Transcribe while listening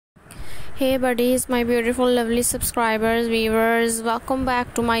Hey buddies, my beautiful lovely subscribers, viewers, welcome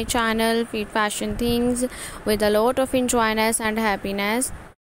back to my channel Feed Fashion Things with a lot of enjoyness and happiness.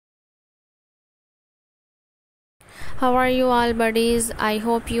 How are you all buddies? I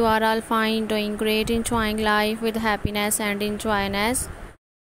hope you are all fine, doing great, enjoying life with happiness and enjoyness.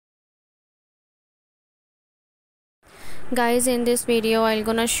 Guys, in this video I'm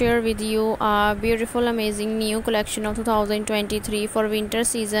gonna share with you a beautiful amazing new collection of 2023 for winter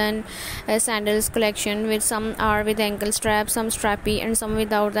season sandals collection, with some are with ankle strap, some strappy and some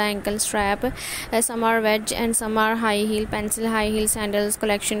without the ankle strap. Some are wedge and some are high heel, pencil high heel sandals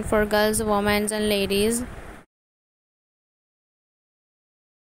collection for girls, women and ladies.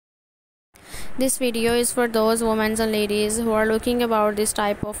 This video is for those women and ladies who are looking about this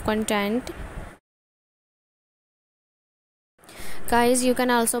type of content. Guys, you can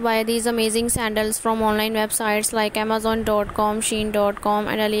also buy these amazing sandals from online websites like amazon.com, shein.com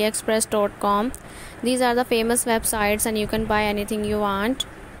and aliexpress.com. These are the famous websites and you can buy anything you want.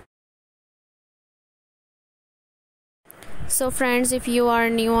 So friends, if you are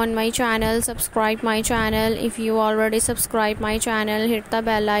new on my channel, subscribe my channel. If you already subscribe my channel, hit the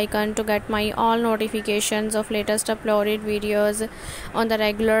bell icon to get my all notifications of latest uploaded videos on the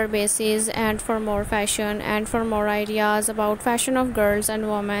regular basis, and for more fashion and for more ideas about fashion of girls and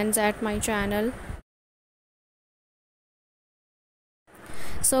women at my channel.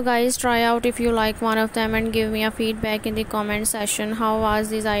 So guys, try out if you like one of them and give me a feedback in the comment section. How was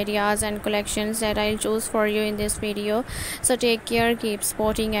these ideas and collections that I'll choose for you in this video? So take care, keep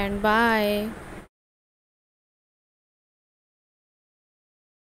sporting, and bye.